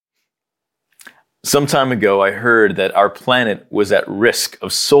Some time ago, I heard that our planet was at risk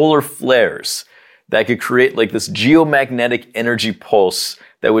of solar flares that could create like this geomagnetic energy pulse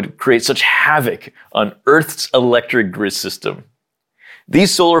that would create such havoc on Earth's electric grid system.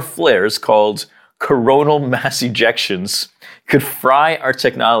 These solar flares, called coronal mass ejections, could fry our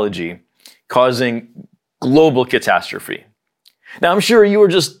technology, causing global catastrophe. Now, I'm sure you were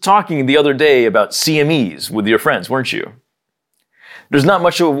just talking the other day about CMEs with your friends, weren't you? There's not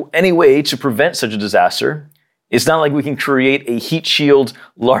much of any way to prevent such a disaster. It's not like we can create a heat shield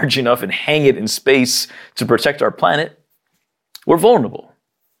large enough and hang it in space to protect our planet. We're vulnerable.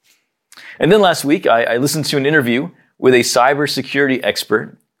 And then last week, I listened to an interview with a cybersecurity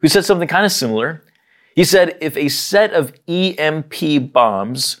expert who said something kind of similar. He said if a set of EMP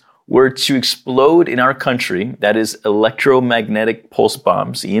bombs were to explode in our country, that is electromagnetic pulse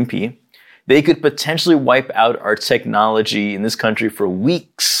bombs, EMP, they could potentially wipe out our technology in this country for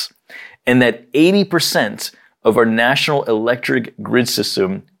weeks, and that 80% of our national electric grid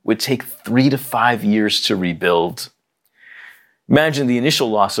system would take 3 to 5 years to rebuild. Imagine the initial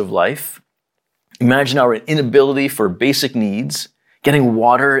loss of life. Imagine our inability for basic needs. Getting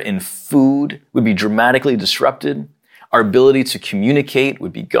water and food would be dramatically disrupted. Our ability to communicate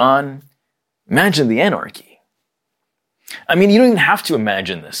would be gone. Imagine the anarchy. I mean, you don't even have to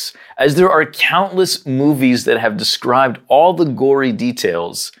imagine this, as there are countless movies that have described all the gory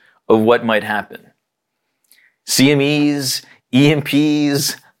details of what might happen. CMEs,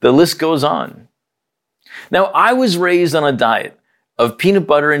 EMPs, the list goes on. Now, I was raised on a diet of peanut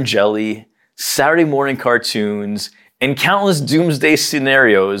butter and jelly, Saturday morning cartoons, and countless doomsday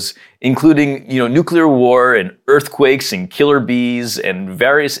scenarios, including, nuclear war and earthquakes and killer bees and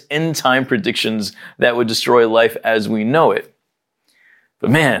various end-time predictions that would destroy life as we know it. But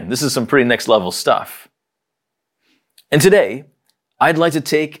man, this is some pretty next-level stuff. And today, I'd like to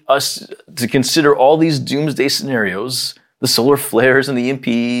take us to consider all these doomsday scenarios, the solar flares and the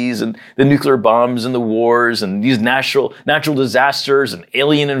EMPs and the nuclear bombs and the wars and these natural disasters and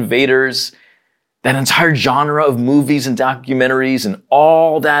alien invaders, that entire genre of movies and documentaries and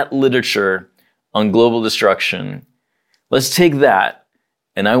all that literature on global destruction. Let's take that,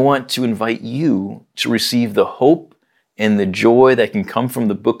 and I want to invite you to receive the hope and the joy that can come from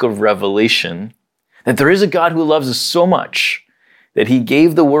the book of Revelation, that there is a God who loves us so much that he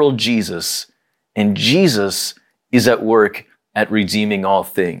gave the world Jesus, and Jesus is at work at redeeming all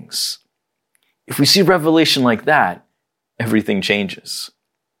things. If we see Revelation like that, everything changes.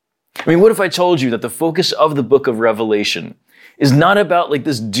 I mean, what if I told you that the focus of the book of Revelation is not about like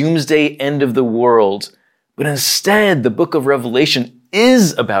this doomsday end of the world, but instead the book of Revelation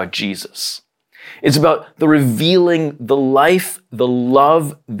is about Jesus. It's about the revealing the life, the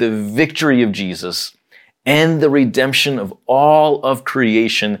love, the victory of Jesus, and the redemption of all of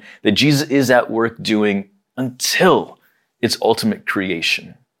creation that Jesus is at work doing until its ultimate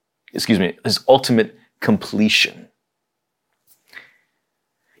creation. His ultimate completion.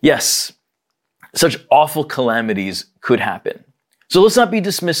 Yes, such awful calamities could happen. So let's not be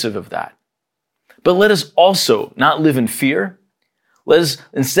dismissive of that. But let us also not live in fear. Let us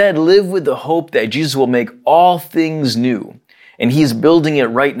instead live with the hope that Jesus will make all things new. And he is building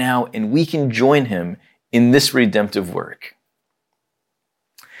it right now, and we can join him in this redemptive work.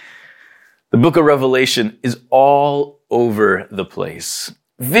 The book of Revelation is all over the place.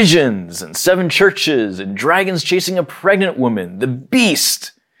 Visions and 7 churches and dragons chasing a pregnant woman, the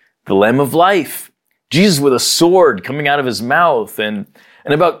beast, the Lamb of Life, Jesus with a sword coming out of his mouth, and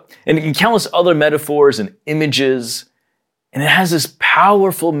countless other metaphors and images. And it has this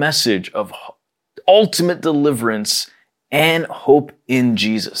powerful message of ultimate deliverance and hope in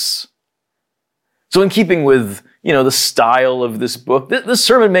Jesus. So in keeping with, the style of this book, this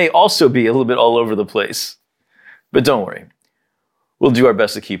sermon may also be a little bit all over the place. But don't worry, we'll do our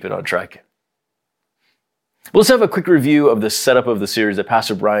best to keep it on track. Let's have a quick review of the setup of the series that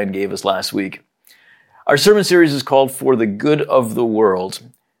Pastor Brian gave us last week. Our sermon series is called For the Good of the World,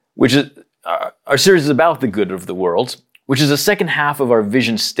 which is our series is about the good of the world, which is the second half of our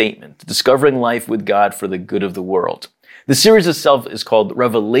vision statement, Discovering Life with God for the Good of the World. The series itself is called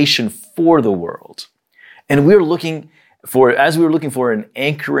Revelation for the World. And as we were looking for an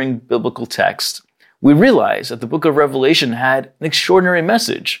anchoring biblical text, we realized that the book of Revelation had an extraordinary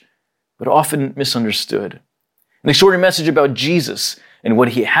message, but often misunderstood. An extraordinary message about Jesus and what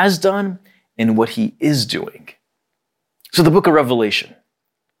he has done and what he is doing. So the book of Revelation,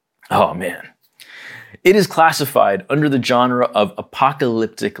 oh man, it is classified under the genre of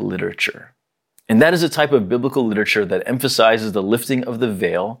apocalyptic literature. And that is a type of biblical literature that emphasizes the lifting of the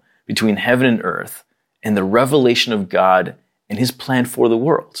veil between heaven and earth and the revelation of God and his plan for the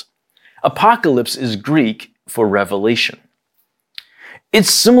world. Apocalypse is Greek for revelation. It's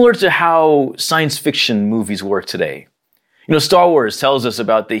similar to how science fiction movies work today. Star Wars tells us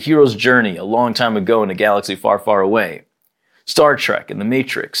about the hero's journey a long time ago in a galaxy far, far away. Star Trek and The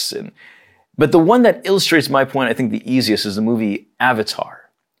Matrix. But the one that illustrates my point, I think, the easiest is the movie Avatar.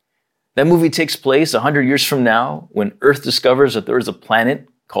 That movie takes place 100 years from now when Earth discovers that there is a planet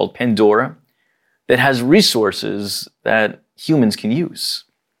called Pandora that has resources that humans can use.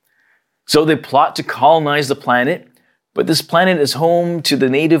 So they plot to colonize the planet, but this planet is home to the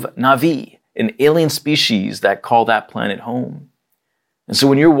native Na'vi, an alien species that call that planet home. And so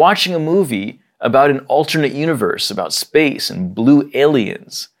when you're watching a movie about an alternate universe, about space and blue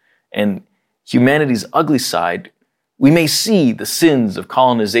aliens and humanity's ugly side, we may see the sins of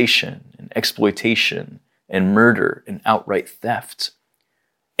colonization and exploitation and murder and outright theft.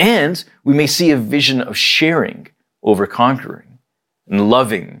 And we may see a vision of sharing over conquering and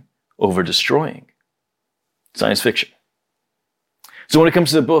loving over destroying. Science fiction. So when it comes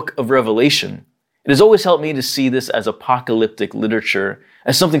to the book of Revelation, it has always helped me to see this as apocalyptic literature,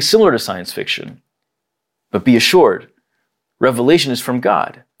 as something similar to science fiction. But be assured, Revelation is from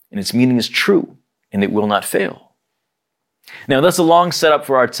God, and its meaning is true, and it will not fail. Now, that's a long setup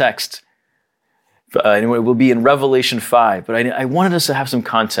for our text. It will be in Revelation 5, but I wanted us to have some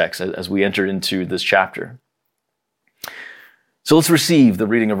context as we entered into this chapter. So let's receive the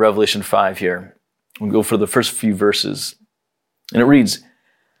reading of Revelation 5 here. We'll go for the first few verses. And it reads,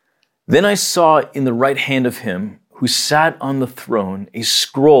 "Then I saw in the right hand of him who sat on the throne a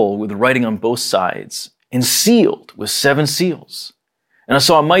scroll with writing on both sides and sealed with 7 seals. And I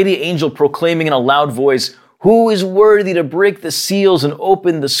saw a mighty angel proclaiming in a loud voice, 'Who is worthy to break the seals and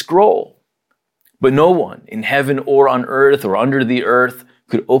open the scroll?' But no one in heaven or on earth or under the earth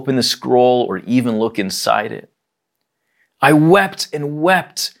could open the scroll or even look inside it. I wept and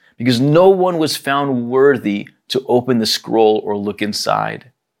wept because no one was found worthy to open the scroll or look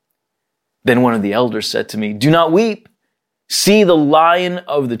inside. Then one of the elders said to me, 'Do not weep. See, the Lion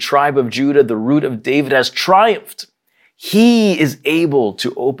of the tribe of Judah, the Root of David, has triumphed. He is able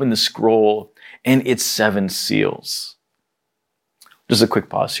to open the scroll and its 7 seals.'" Just a quick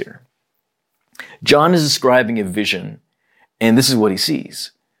pause here. John is describing a vision, and this is what he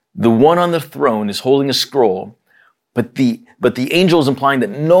sees. The one on the throne is holding a scroll, but the angel is implying that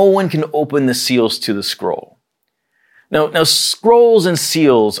no one can open the seals to the scroll. Now, scrolls and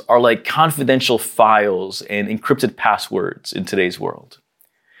seals are like confidential files and encrypted passwords in today's world.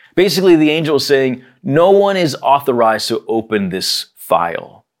 Basically, the angel is saying, no one is authorized to open this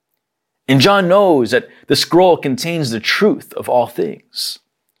file. And John knows that the scroll contains the truth of all things.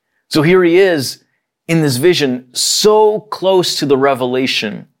 So here he is in this vision, so close to the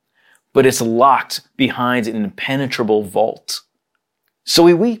revelation, but it's locked behind an impenetrable vault. So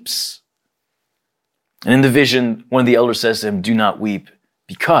he weeps. And in the vision, one of the elders says to him, "Do not weep,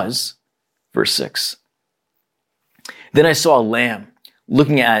 because," verse 6, "Then I saw a lamb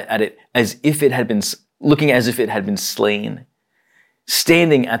looking at it as if it had been slain,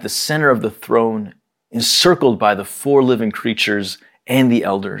 standing at the center of the throne, encircled by the 4 living creatures and the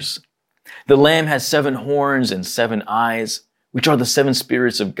elders. The lamb has 7 horns and 7 eyes, which are the 7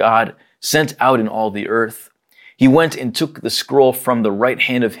 spirits of God sent out in all the earth. He went and took the scroll from the right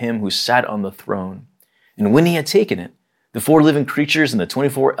hand of him who sat on the throne. And when he had taken it, the 4 living creatures and the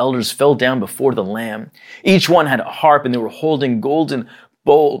 24 elders fell down before the Lamb. Each one had a harp, and they were holding a golden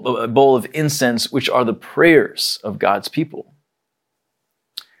bowl of incense, which are the prayers of God's people."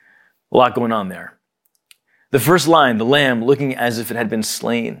 A lot going on there. The first line, the lamb looking as if it had been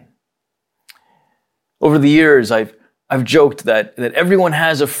slain. Over the years, I've joked that everyone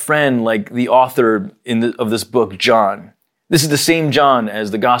has a friend like the author of this book, John. This is the same John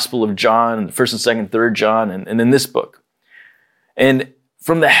as the Gospel of John, 1st and 2nd, 3rd John, and in this book. And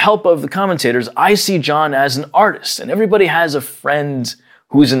from the help of the commentators, I see John as an artist. And everybody has a friend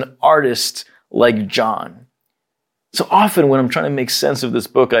who's an artist like John. So often when I'm trying to make sense of this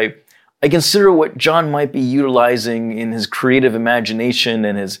book, I consider what John might be utilizing in his creative imagination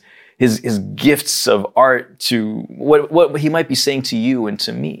and his gifts of art to what he might be saying to you and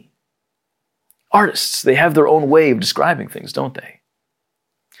to me. Artists, they have their own way of describing things, don't they?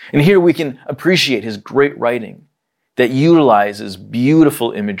 And here we can appreciate his great writing that utilizes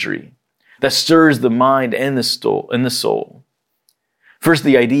beautiful imagery, that stirs the mind and the soul. First,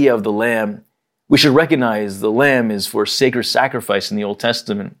 the idea of the lamb. We should recognize the lamb is for sacred sacrifice in the Old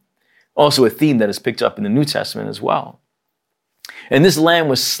Testament, also a theme that is picked up in the New Testament as well. And this lamb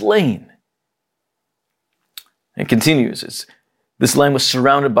was slain. It continues, this lamb was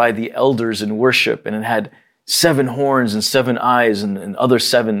surrounded by the elders in worship, and it had 7 horns and 7 eyes and other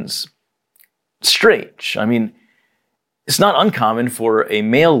 7s. strange. I mean, it's not uncommon for a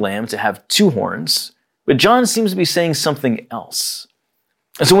male lamb to have two horns, but John seems to be saying something else.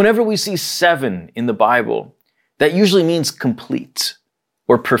 And so whenever we see 7 in the Bible, that usually means complete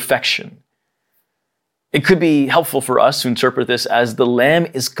or perfection. It could be helpful for us to interpret this as the lamb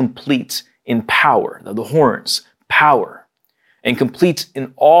is complete in power, the horns, power, and complete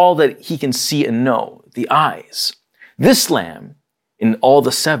in all that he can see and know, the eyes. This lamb, in all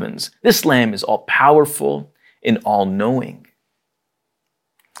the 7s, this lamb is all powerful and all knowing.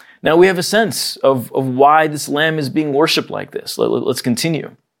 Now we have a sense of why this lamb is being worshiped like this. Let's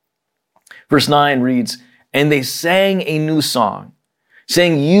continue. Verse 9 reads, "And they sang a new song,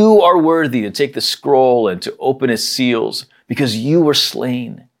 saying, 'You are worthy to take the scroll and to open its seals, because you were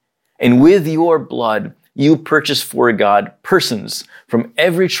slain. And with your blood, you purchased for God persons from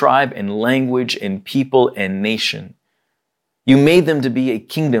every tribe and language and people and nation. You made them to be a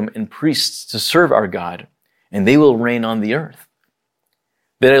kingdom and priests to serve our God, and they will reign on the earth.'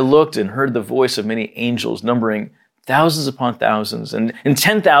 Then I looked and heard the voice of many angels, numbering thousands upon thousands, and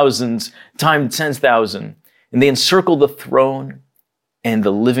 10,000s times 10,000. And they encircled the throne and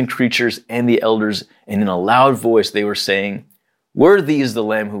the living creatures and the elders, and in a loud voice they were saying, 'Worthy is the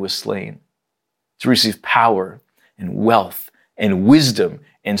Lamb who was slain to receive power and wealth and wisdom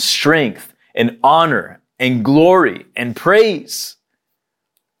and strength and honor and glory and praise.'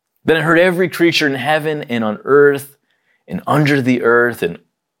 Then I heard every creature in heaven and on earth and under the earth and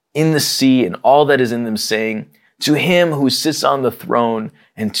in the sea and all that is in them saying, 'To him who sits on the throne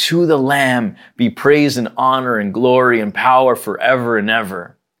and to the Lamb be praise and honor and glory and power forever and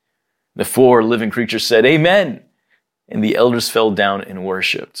ever.' The 4 living creatures said, 'Amen.' And the elders fell down and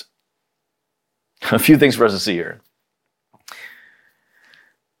worshiped." A few things for us to see here.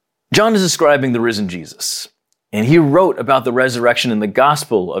 John is describing the risen Jesus, and he wrote about the resurrection in the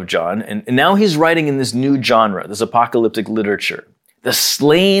Gospel of John, and now he's writing in this new genre, this apocalyptic literature. The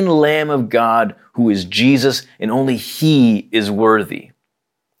slain Lamb of God who is Jesus, and only he is worthy.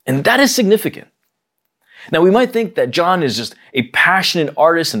 And that is significant. Now, we might think that John is just a passionate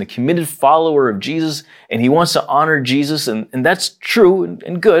artist and a committed follower of Jesus, and he wants to honor Jesus, and that's true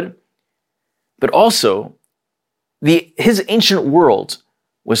and good. But also, his ancient world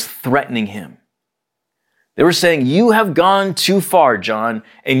was threatening him. They were saying, "You have gone too far, John,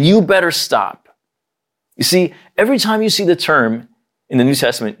 and you better stop." You see, every time you see the term in the New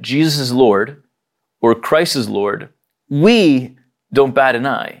Testament, Jesus is Lord, or Christ is Lord, we don't bat an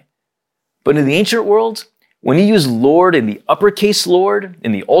eye. But in the ancient world, when you use Lord in the uppercase Lord,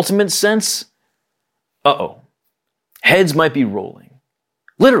 in the ultimate sense, heads might be rolling.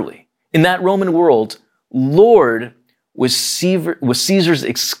 Literally, in that Roman world, Lord was Caesar's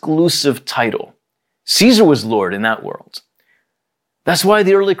exclusive title. Caesar was Lord in that world. That's why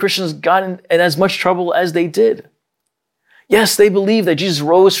the early Christians got in as much trouble as they did. Yes, they believed that Jesus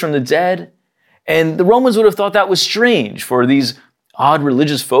rose from the dead, and the Romans would have thought that was strange for these odd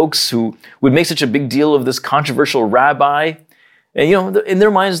religious folks who would make such a big deal of this controversial rabbi. And, in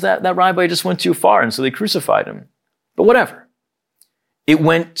their minds, that rabbi just went too far, and so they crucified him. But whatever. It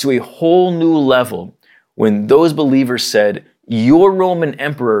went to a whole new level when those believers said, "Your Roman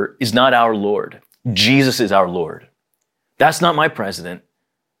emperor is not our Lord. Jesus is our Lord. That's not my president.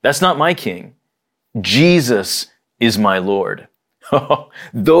 That's not my king. Jesus is my Lord."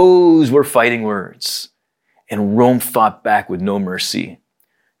 Those were fighting words. And Rome fought back with no mercy,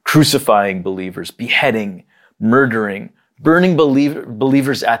 crucifying believers, beheading, murdering, burning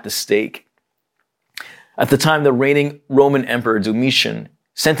believers at the stake. At the time, the reigning Roman Emperor Domitian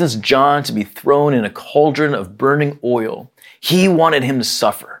sentenced John to be thrown in a cauldron of burning oil. He wanted him to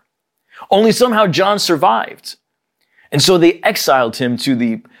suffer. Only somehow John survived. And so they exiled him to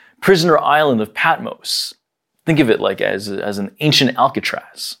the prisoner island of Patmos. Think of it like as an ancient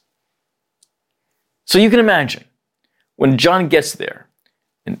Alcatraz. So you can imagine, when John gets there,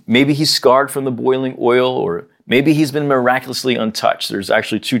 and maybe he's scarred from the boiling oil, or maybe he's been miraculously untouched. There's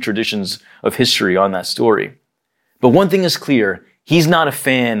actually 2 traditions of history on that story. But one thing is clear, he's not a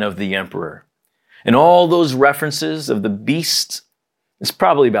fan of the emperor. And all those references of the beast is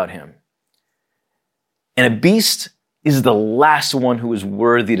probably about him. And a beast is the last one who is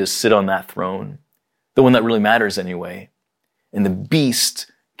worthy to sit on that throne, the one that really matters anyway. And the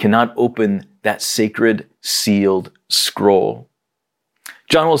beast cannot open that sacred sealed scroll.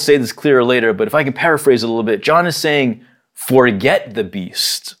 John will say this clearer later, but if I can paraphrase it a little bit, John is saying, forget the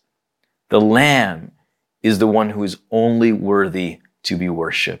beast. The Lamb is the one who is only worthy to be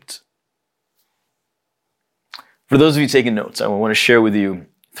worshipped. For those of you taking notes, I want to share with you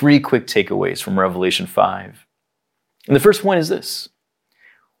 3 quick takeaways from Revelation 5. And the first point is this: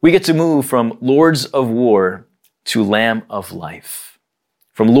 We get to move from Lords of War to Lamb of Life.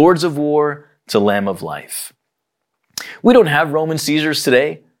 From Lords of War to Lamb of Life. We don't have Roman Caesars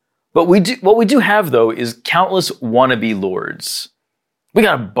today, but what we do have, though, is countless wannabe lords. We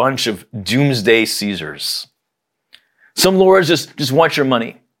got a bunch of doomsday Caesars. Some lords just want your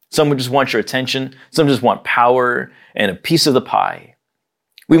money. Some just want your attention. Some just want power and a piece of the pie.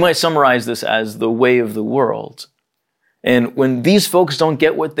 We might summarize this as the way of the world. And when these folks don't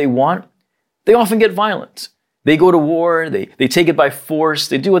get what they want, they often get violent. They go to war, they take it by force,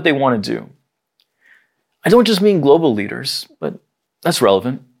 they do what they want to do. I don't just mean global leaders, but that's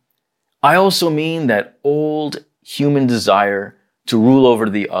relevant. I also mean that old human desire to rule over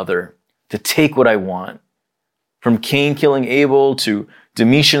the other, to take what I want. From Cain killing Abel to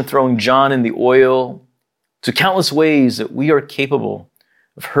Domitian throwing John in the oil, to countless ways that we are capable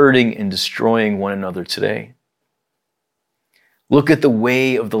of hurting and destroying one another today. Look at the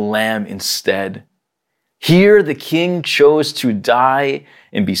way of the Lamb instead. Here, the King chose to die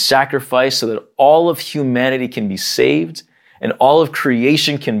and be sacrificed so that all of humanity can be saved and all of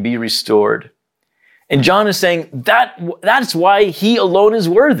creation can be restored. And John is saying that's why he alone is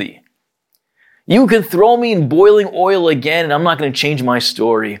worthy. You can throw me in boiling oil again and I'm not going to change my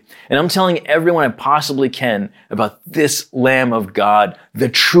story. And I'm telling everyone I possibly can about this Lamb of God, the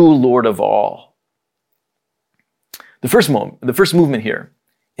true Lord of all. The first movement here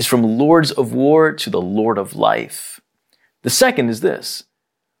is from Lords of War to the Lord of Life. The second is this,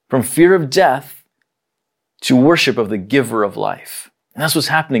 from fear of death to worship of the giver of life. And that's what's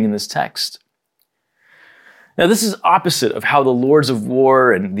happening in this text. Now, this is opposite of how the Lords of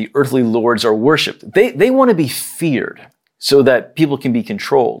War and the earthly lords are worshipped. They want to be feared so that people can be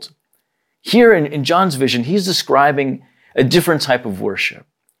controlled. Here in John's vision, he's describing a different type of worship.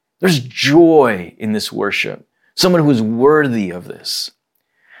 There's joy in this worship, someone who is worthy of this.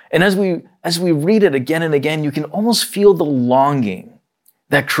 And as we read it again and again, you can almost feel the longing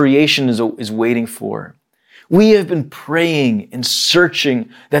that creation is waiting for. We have been praying and searching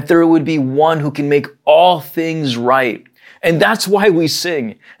that there would be one who can make all things right. And that's why we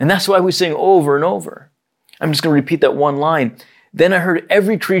sing. And that's why we sing over and over. I'm just going to repeat that one line. Then I heard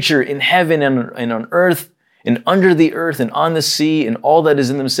every creature in heaven and on earth and under the earth and on the sea and all that is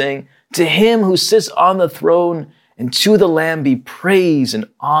in them saying, to him who sits on the throne and to the Lamb be praise and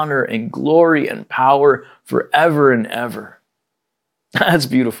honor and glory and power forever and ever. That's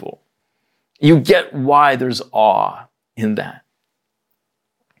beautiful. You get why there's awe in that.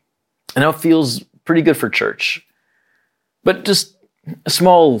 And that feels pretty good for church. But just a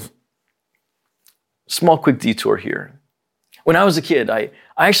small quick detour here. When I was a kid, I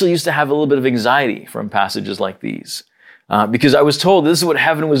actually used to have a little bit of anxiety from passages like these because I was told this is what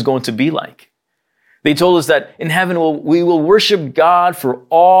heaven was going to be like. They told us that in heaven we will worship God for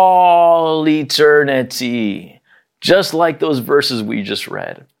all eternity, just like those verses we just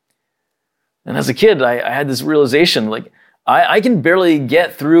read. And as a kid, I had this realization, like, I can barely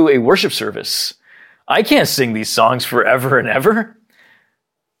get through a worship service. I can't sing these songs forever and ever.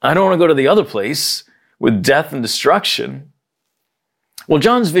 I don't want to go to the other place with death and destruction. Well,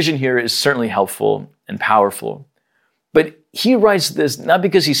 John's vision here is certainly helpful and powerful, but he writes this not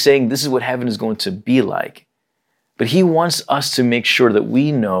because he's saying this is what heaven is going to be like, but he wants us to make sure that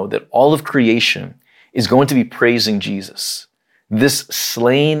we know that all of creation is going to be praising Jesus, this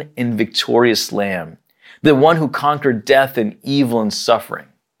slain and victorious Lamb, the one who conquered death and evil and suffering.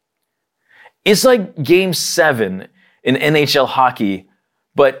 It's like Game 7 in NHL hockey,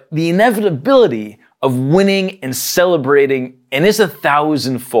 but the inevitability of winning and celebrating, and it's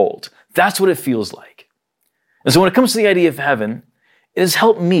 1,000-fold. That's what it feels like. And so when it comes to the idea of heaven, it has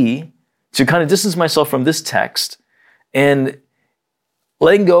helped me to kind of distance myself from this text and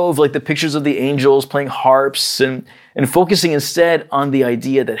letting go of like the pictures of the angels playing harps and focusing instead on the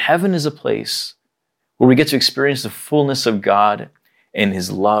idea that heaven is a place where we get to experience the fullness of God and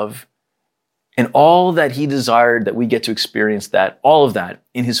his love and all that he desired that we get to experience that, all of that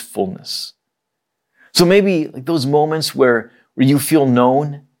in his fullness. So maybe like those moments where you feel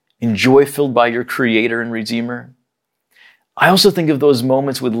known and joy-filled by your Creator and Redeemer. I also think of those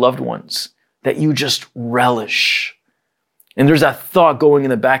moments with loved ones that you just relish. And there's that thought going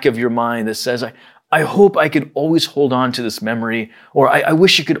in the back of your mind that says, I hope I could always hold on to this memory, or I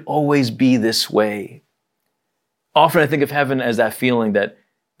wish it could always be this way. Often I think of heaven as that feeling that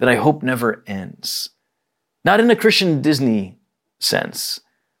I hope never ends. Not in a Christian Disney sense,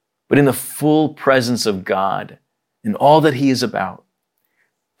 but in the full presence of God and all that he is about.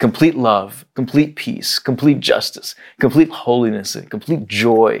 Complete love, complete peace, complete justice, complete holiness, and complete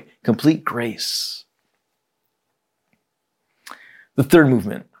joy, complete grace. The third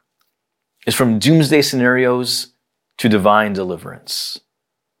movement is from doomsday scenarios to divine deliverance.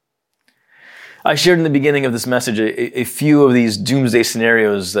 I shared in the beginning of this message a few of these doomsday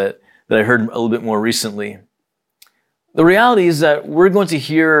scenarios that I heard a little bit more recently. The reality is that we're going to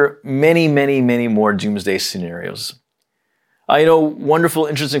hear many, many, many more doomsday scenarios. I know wonderful,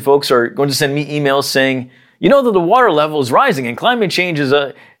 interesting folks are going to send me emails saying, you know that the water level is rising and climate change is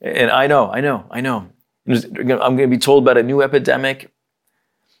and I know. I'm going to be told about a new epidemic.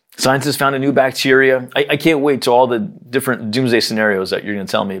 Scientists found a new bacteria. I can't wait to all the different doomsday scenarios that you're going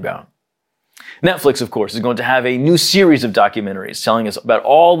to tell me about. Netflix, of course, is going to have a new series of documentaries telling us about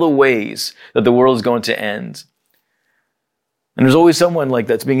all the ways that the world is going to end. And there's always someone like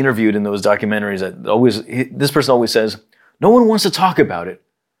that's being interviewed in those documentaries that this person always says, no one wants to talk about it,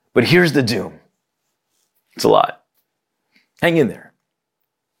 but here's the doom. It's a lot. Hang in there.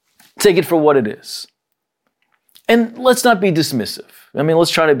 Take it for what it is. And let's not be dismissive.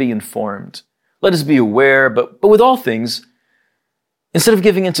 Let's try to be informed. Let us be aware, but with all things, instead of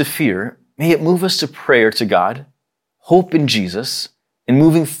giving into fear, may it move us to prayer to God, hope in Jesus, and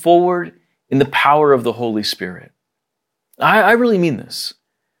moving forward in the power of the Holy Spirit. I really mean this.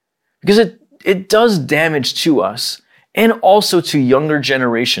 Because it does damage to us and also to younger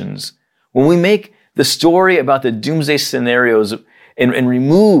generations when we make the story about the doomsday scenarios and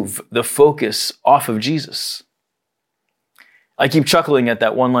remove the focus off of Jesus. I keep chuckling at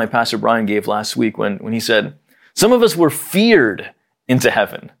that one line Pastor Brian gave last week when he said, some of us were feared into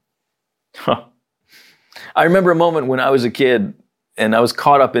heaven. I remember a moment when I was a kid and I was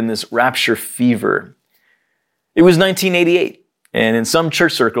caught up in this rapture fever. It was 1988, and in some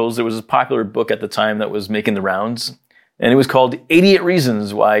church circles, there was a popular book at the time that was making the rounds, and it was called 88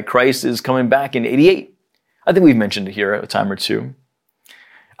 Reasons Why Christ is Coming Back in 88. I think we've mentioned it here a time or two.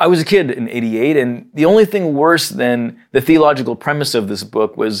 I was a kid in 88, and the only thing worse than the theological premise of this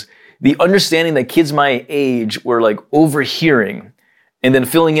book was the understanding that kids my age were like overhearing and then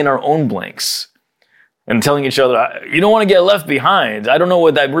filling in our own blanks and telling each other, you don't want to get left behind. I don't know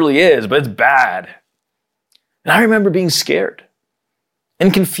what that really is, but it's bad. And I remember being scared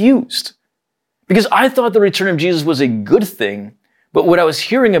and confused because I thought the return of Jesus was a good thing, but what I was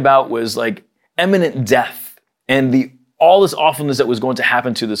hearing about was like imminent death and all this awfulness that was going to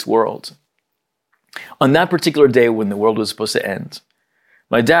happen to this world. On that particular day when the world was supposed to end,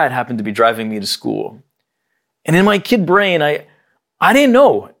 my dad happened to be driving me to school. And in my kid brain, I didn't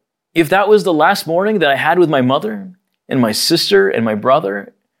know if that was the last morning that I had with my mother and my sister and my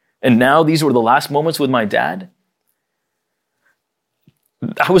brother, and now these were the last moments with my dad.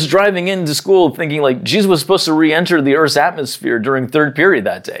 I was driving into school thinking like Jesus was supposed to re-enter the earth's atmosphere during third period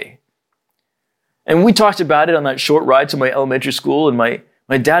that day. And we talked about it on that short ride to my elementary school, and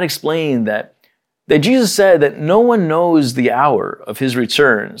my dad explained that Jesus said that no one knows the hour of his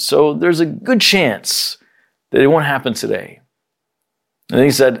return, so there's a good chance that it won't happen today. And then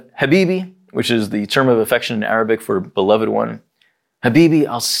he said, Habibi, which is the term of affection in Arabic for beloved one, Habibi,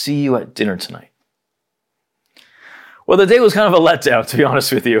 I'll see you at dinner tonight. Well, the day was kind of a letdown, to be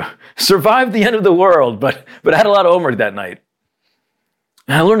honest with you. Survived the end of the world, but I had a lot of homework that night.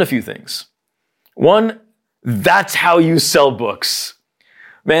 And I learned a few things. One, that's how you sell books.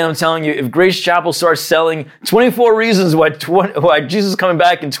 Man, I'm telling you, if Grace Chapel starts selling 24 reasons why Jesus is coming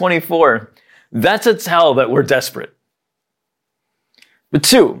back in 24, that's a tell that we're desperate. But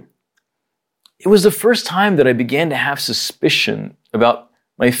two, it was the first time that I began to have suspicion about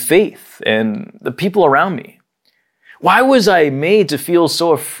my faith and the people around me. Why was I made to feel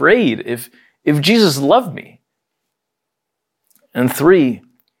so afraid if Jesus loved me? And three,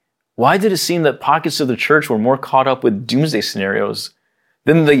 why did it seem that pockets of the church were more caught up with doomsday scenarios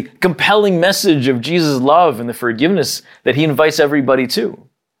than the compelling message of Jesus' love and the forgiveness that he invites everybody to?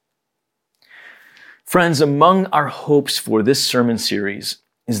 Friends, among our hopes for this sermon series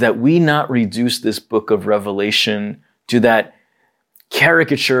is that we not reduce this book of Revelation to that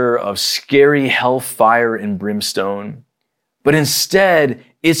caricature of scary hellfire and brimstone, but instead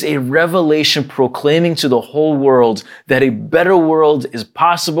it's a revelation proclaiming to the whole world that a better world is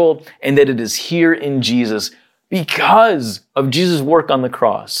possible and that it is here in Jesus. Because of Jesus' work on the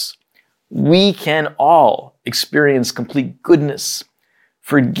cross, we can all experience complete goodness,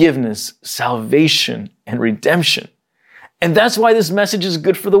 forgiveness, salvation, and redemption. And that's why this message is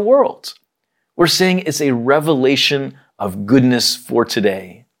good for the world. We're saying it's a revelation of goodness for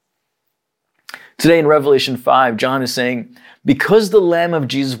today. Today in Revelation 5, John is saying, because the Lamb of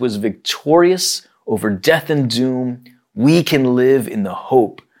Jesus was victorious over death and doom, we can live in the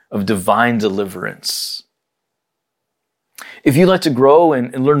hope of divine deliverance. If you'd like to grow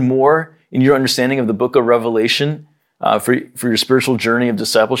and learn more in your understanding of the book of Revelation for your spiritual journey of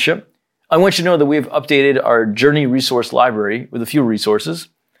discipleship, I want you to know that we have updated our Journey resource library with a few resources.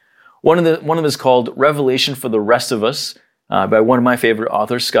 One of them is called Revelation for the Rest of Us by one of my favorite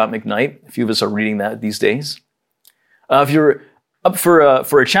authors, Scott McKnight. A few of us are reading that these days. If you're up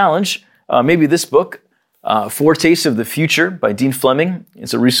for a challenge, maybe this book, Foretastes of the Future by Dean Fleming.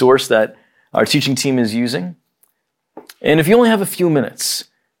 It's a resource that our teaching team is using. And if you only have a few minutes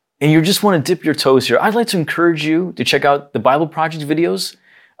and you just want to dip your toes here, I'd like to encourage you to check out the Bible Project videos.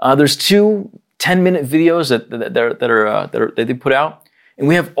 There's 2 10-minute videos that they put out. And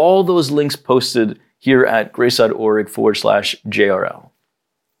we have all those links posted here at grace.org/JRL.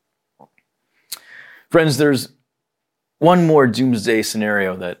 Friends, there's one more doomsday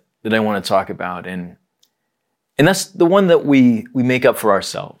scenario that I want to talk about. And that's the one that we make up for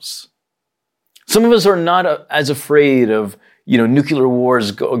ourselves. Some of us are not as afraid of nuclear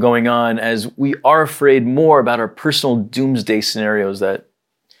wars going on as we are afraid more about our personal doomsday scenarios that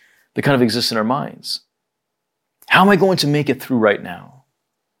kind of exist in our minds. How am I going to make it through right now?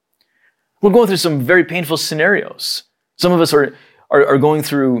 We're going through some very painful scenarios. Some of us are going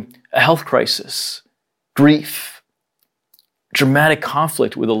through a health crisis, grief, dramatic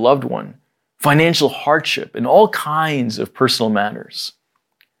conflict with a loved one, financial hardship, and all kinds of personal matters.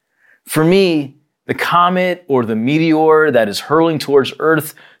 For me, the comet or the meteor that is hurling towards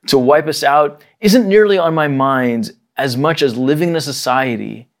Earth to wipe us out isn't nearly on my mind as much as living in a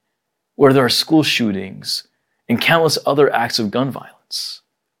society where there are school shootings and countless other acts of gun violence.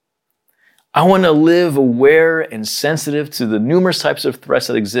 I want to live aware and sensitive to the numerous types of threats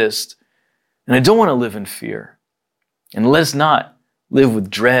that exist, and I don't want to live in fear. And let's not live with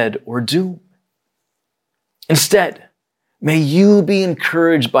dread or doom. Instead, may you be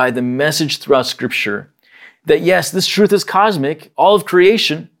encouraged by the message throughout Scripture that yes, this truth is cosmic, all of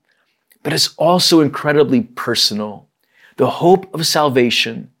creation, but it's also incredibly personal. The hope of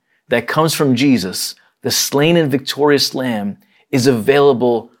salvation that comes from Jesus, the slain and victorious Lamb, is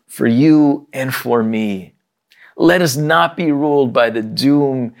available for you and for me. Let us not be ruled by the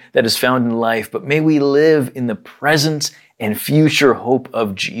doom that is found in life, but may we live in the present and future hope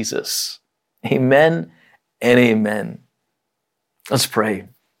of Jesus. Amen and amen. Let's pray.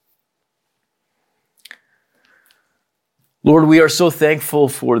 Lord, we are so thankful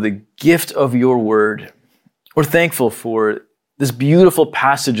for the gift of your word. We're thankful for this beautiful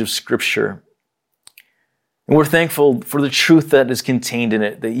passage of Scripture. And we're thankful for the truth that is contained in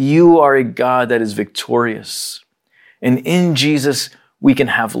it, that you are a God that is victorious. And in Jesus, we can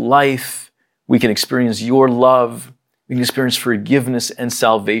have life, we can experience your love, we can experience forgiveness and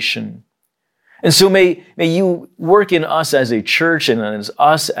salvation. And so may you work in us as a church and as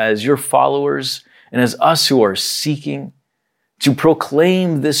us as your followers and as us who are seeking to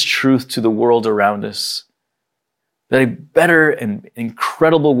proclaim this truth to the world around us, that a better and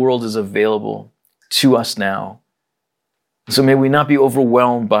incredible world is available to us now. So may we not be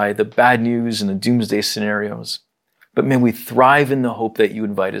overwhelmed by the bad news and the doomsday scenarios, but may we thrive in the hope that you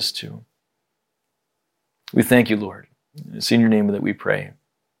invite us to. We thank you, Lord. It's in your name that we pray.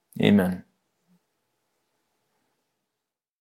 Amen.